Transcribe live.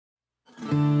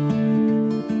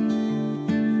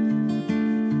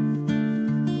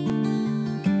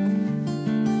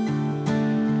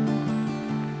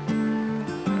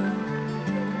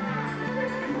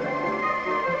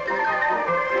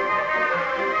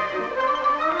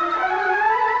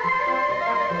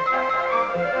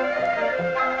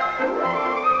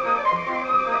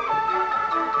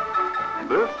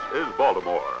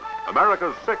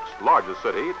America's 6th largest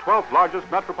city, 12th largest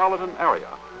metropolitan area.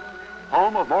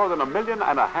 Home of more than 1.5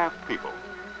 million people.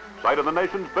 Site of the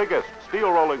nation's biggest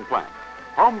steel rolling plant.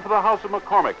 Home for the House of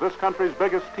McCormick, this country's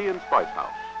biggest tea and spice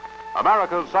house.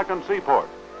 America's second seaport.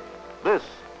 This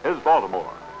is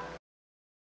Baltimore.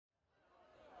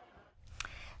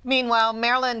 Meanwhile,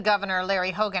 Maryland Governor Larry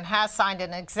Hogan has signed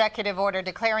an executive order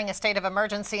declaring a state of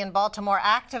emergency in Baltimore,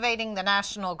 activating the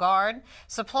National Guard.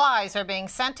 Supplies are being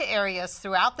sent to areas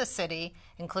throughout the city,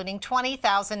 including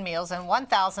 20,000 meals and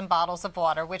 1,000 bottles of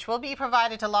water, which will be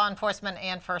provided to law enforcement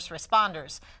and first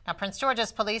responders. Now, Prince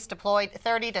George's police deployed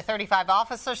 30 to 35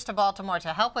 officers to Baltimore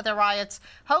to help with the riots.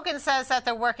 Hogan says that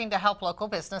they're working to help local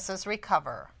businesses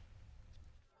recover.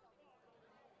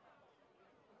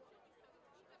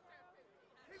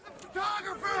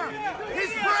 Photographer!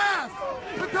 He's press!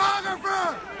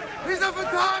 Photographer! He's a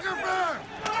photographer!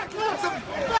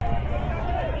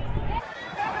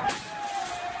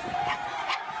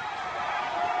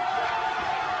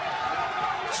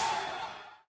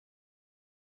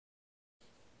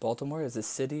 Baltimore is a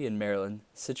city in Maryland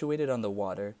situated on the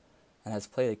water and has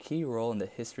played a key role in the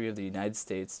history of the United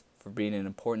States for being an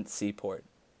important seaport.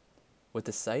 With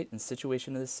the site and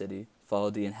situation of the city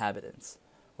followed the inhabitants.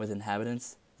 With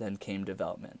inhabitants, then came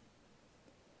development.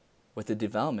 With the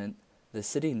development, the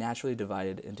city naturally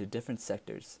divided into different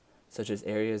sectors, such as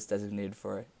areas designated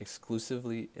for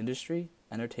exclusively industry,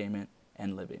 entertainment,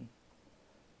 and living.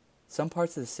 Some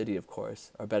parts of the city, of course,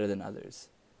 are better than others,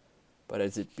 but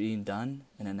is it being done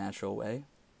in a natural way?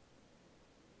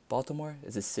 Baltimore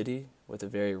is a city with a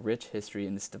very rich history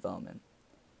in this development.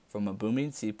 From a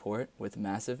booming seaport with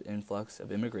massive influx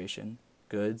of immigration,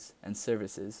 goods, and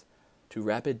services, to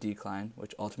rapid decline,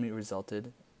 which ultimately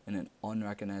resulted in an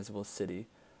unrecognizable city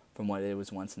from what it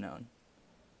was once known.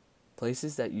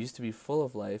 Places that used to be full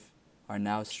of life are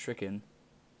now stricken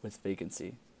with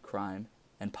vacancy, crime,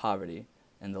 and poverty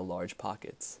in the large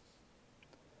pockets.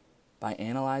 By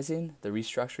analyzing the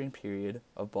restructuring period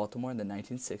of Baltimore in the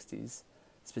 1960s,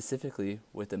 specifically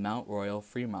with the Mount Royal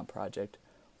Fremont project,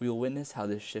 we will witness how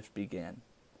this shift began.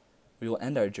 We will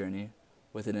end our journey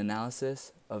with an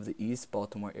analysis of the East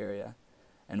Baltimore area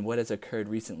and what has occurred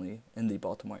recently in the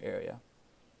Baltimore area.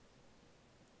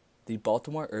 The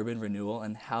Baltimore Urban Renewal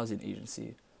and Housing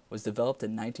Agency was developed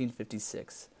in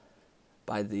 1956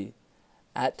 by the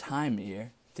at-time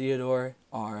mayor Theodore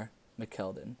R.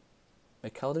 McKeldin.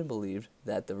 McKeldin believed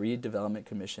that the Redevelopment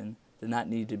Commission did not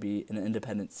need to be an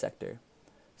independent sector,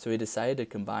 so he decided to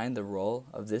combine the role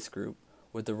of this group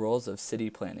with the roles of city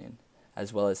planning,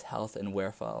 as well as health and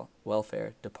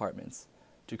welfare departments,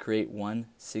 to create one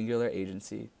singular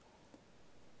agency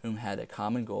whom had a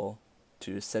common goal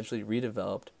to essentially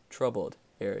redevelop troubled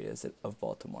areas of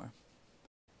Baltimore.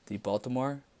 The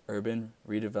Baltimore Urban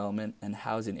Redevelopment and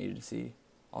Housing Agency,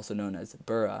 also known as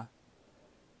BURRA,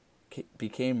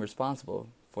 became responsible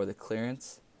for the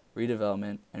clearance,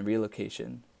 redevelopment, and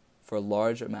relocation for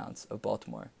large amounts of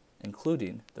Baltimore,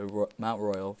 including the Mount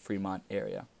Royal Fremont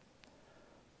area.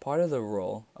 Part of the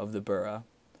role of the BURRA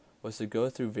was to go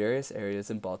through various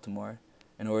areas in Baltimore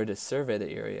in order to survey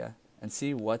the area and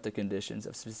see what the conditions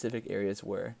of specific areas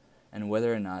were and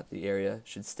whether or not the area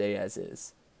should stay as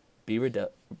is, be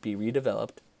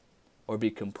redeveloped, or be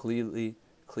completely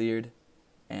cleared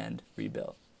and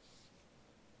rebuilt.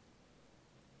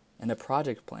 In a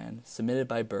project plan submitted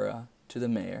by BURRA to the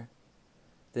mayor,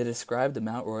 they described the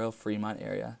Mount Royal Fremont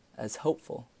area as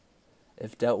hopeful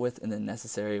if dealt with in the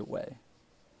necessary way.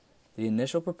 The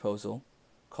initial proposal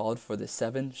called for the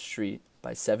 7th Street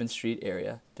by 7th Street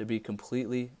area to be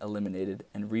completely eliminated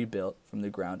and rebuilt from the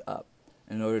ground up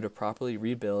in order to properly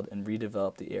rebuild and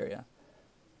redevelop the area,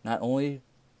 not only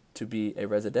to be a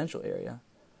residential area,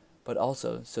 but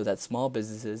also so that small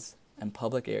businesses and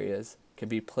public areas can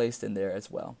be placed in there as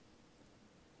well.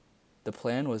 The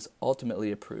plan was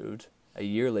ultimately approved a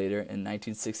year later in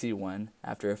 1961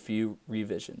 after a few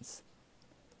revisions.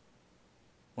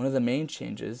 One of the main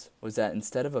changes was that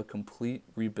instead of a complete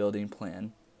rebuilding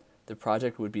plan, the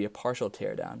project would be a partial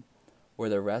teardown, where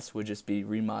the rest would just be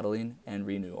remodeling and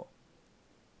renewal.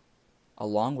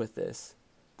 Along with this,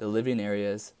 the living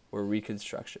areas were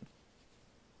reconstruction.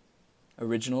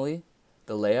 Originally,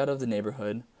 the layout of the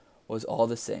neighborhood was all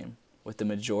the same, with the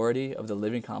majority of the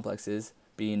living complexes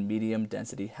being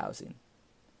medium-density housing.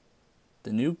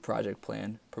 The new project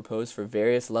plan proposed for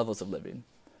various levels of living,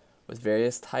 with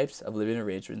various types of living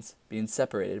arrangements being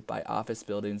separated by office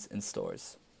buildings and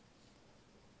stores.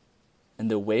 In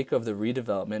the wake of the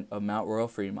redevelopment of Mount Royal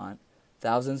Fremont,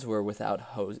 thousands were without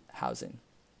housing.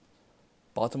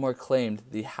 Baltimore claimed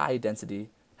the high-density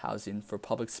housing for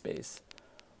public space,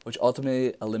 which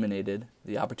ultimately eliminated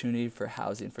the opportunity for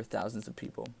housing for thousands of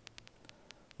people.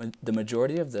 When the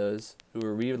majority of those who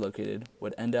were relocated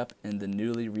would end up in the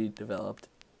newly redeveloped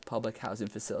public housing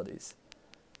facilities.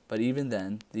 But even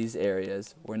then, these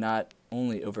areas were not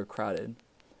only overcrowded,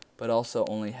 but also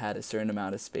only had a certain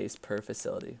amount of space per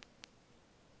facility.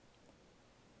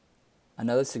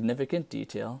 Another significant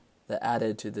detail that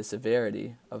added to the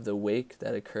severity of the wake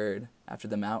that occurred after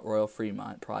the Mount Royal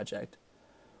Fremont project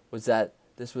was that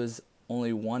this was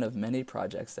only one of many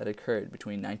projects that occurred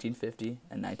between 1950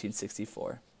 and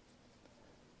 1964.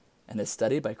 In a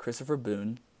study by Christopher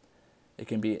Boone, it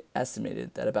can be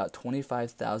estimated that about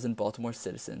 25,000 Baltimore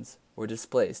citizens were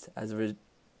displaced as a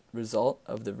result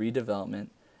of the redevelopment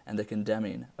and the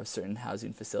condemning of certain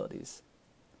housing facilities.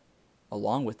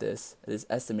 Along with this, it is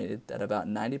estimated that about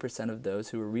 90% of those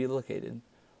who were relocated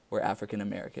were African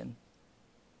American.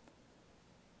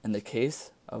 In the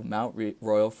case of Mount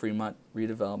Royal Fremont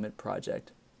redevelopment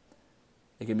project,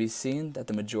 it can be seen that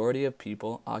the majority of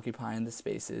people occupying the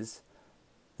spaces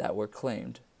that were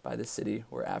claimed by the city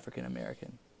were African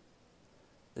American.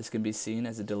 This can be seen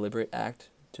as a deliberate act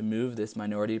to move this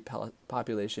minority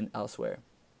population elsewhere.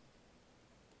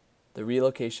 The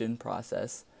relocation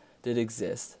process did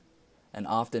exist, and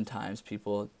oftentimes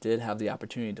people did have the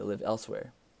opportunity to live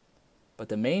elsewhere. But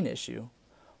the main issue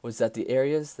was that the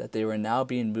areas that they were now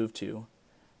being moved to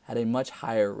had a much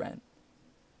higher rent.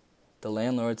 The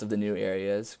landlords of the new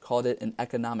areas called it an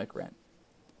economic rent,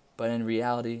 but in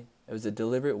reality, it was a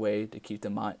deliberate way to keep the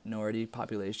minority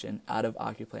population out of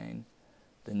occupying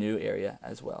the new area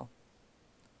as well.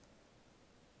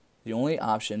 The only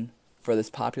option for this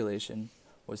population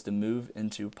was to move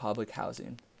into public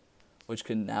housing, which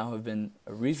could now have been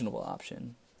a reasonable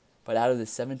option, but out of the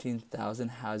 17,000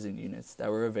 housing units that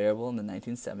were available in the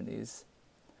 1970s,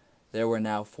 there were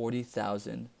now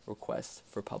 40,000 requests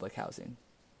for public housing.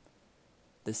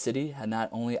 The city had not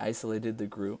only isolated the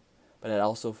group, but had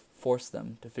also forced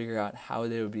them to figure out how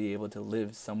they would be able to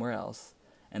live somewhere else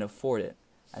and afford it,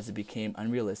 as it became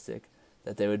unrealistic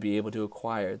that they would be able to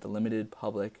acquire the limited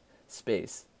public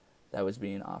space that was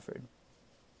being offered.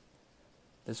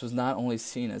 This was not only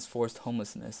seen as forced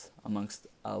homelessness amongst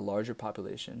a larger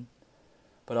population,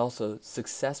 but also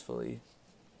successfully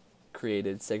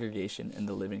created segregation in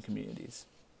the living communities.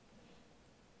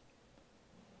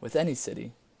 With any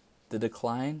city, the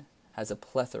decline has a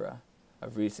plethora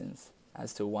of reasons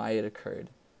as to why it occurred,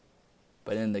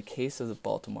 but in the case of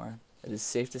Baltimore, it is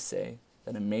safe to say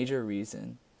that a major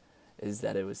reason is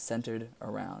that it was centered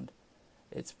around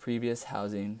its previous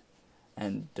housing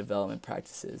and development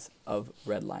practices of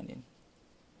redlining,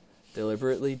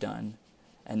 deliberately done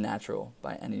and natural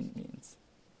by any means.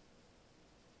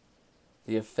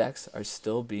 The effects are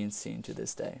still being seen to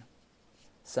this day.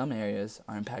 Some areas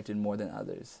are impacted more than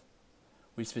others.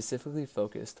 We specifically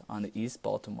focused on the East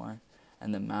Baltimore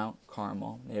and the Mount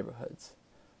Carmel neighborhoods,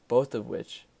 both of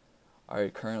which are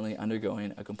currently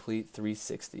undergoing a complete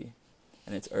 360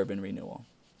 in its urban renewal.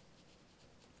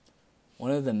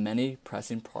 One of the many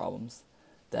pressing problems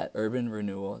that urban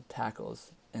renewal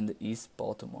tackles in the East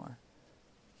Baltimore,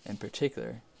 in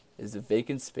particular, is the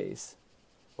vacant space,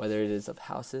 whether it is of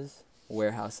houses,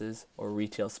 warehouses, or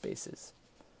retail spaces.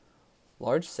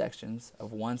 Large sections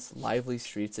of once lively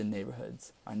streets and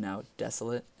neighborhoods are now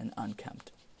desolate and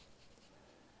unkempt.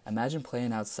 Imagine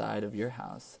playing outside of your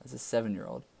house as a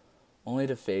 7-year-old, only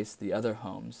to face the other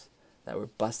homes that were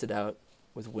busted out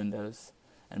with windows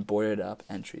and boarded up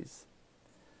entries.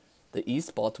 The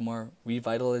East Baltimore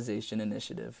Revitalization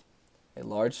Initiative, a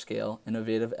large-scale,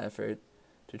 innovative effort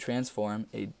to transform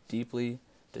a deeply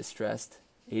distressed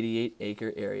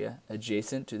 88-acre area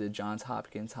adjacent to the Johns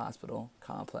Hopkins Hospital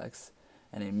complex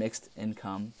and a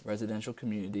mixed-income residential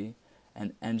community,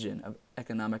 an engine of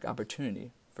economic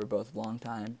opportunity for both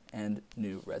long-time and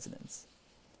new residents.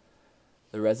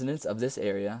 The residents of this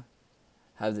area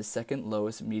have the second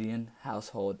lowest median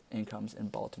household incomes in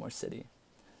Baltimore City,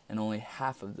 and only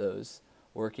half of those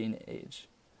working age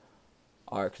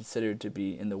are considered to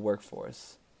be in the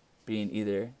workforce, being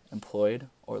either employed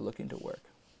or looking to work.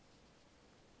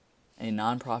 A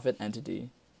nonprofit entity,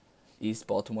 East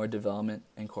Baltimore Development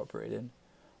Incorporated,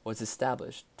 was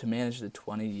established to manage the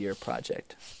 20-year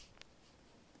project.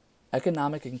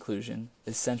 Economic inclusion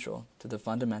is central to the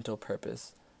fundamental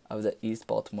purpose of the East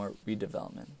Baltimore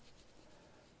redevelopment,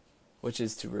 which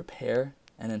is to repair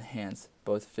and enhance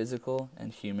both physical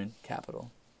and human capital.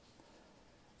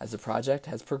 As the project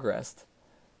has progressed,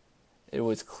 it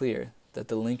was clear that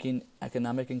the linking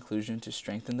economic inclusion to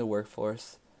strengthen the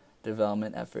workforce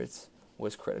development efforts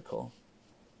was critical.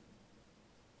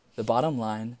 The bottom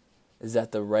line is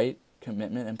that the right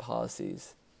commitment and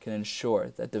policies can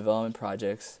ensure that development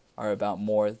projects are about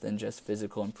more than just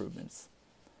physical improvements.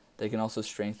 They can also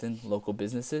strengthen local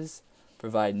businesses,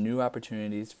 provide new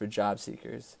opportunities for job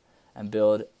seekers, and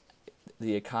build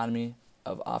the economy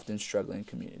of often struggling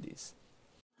communities.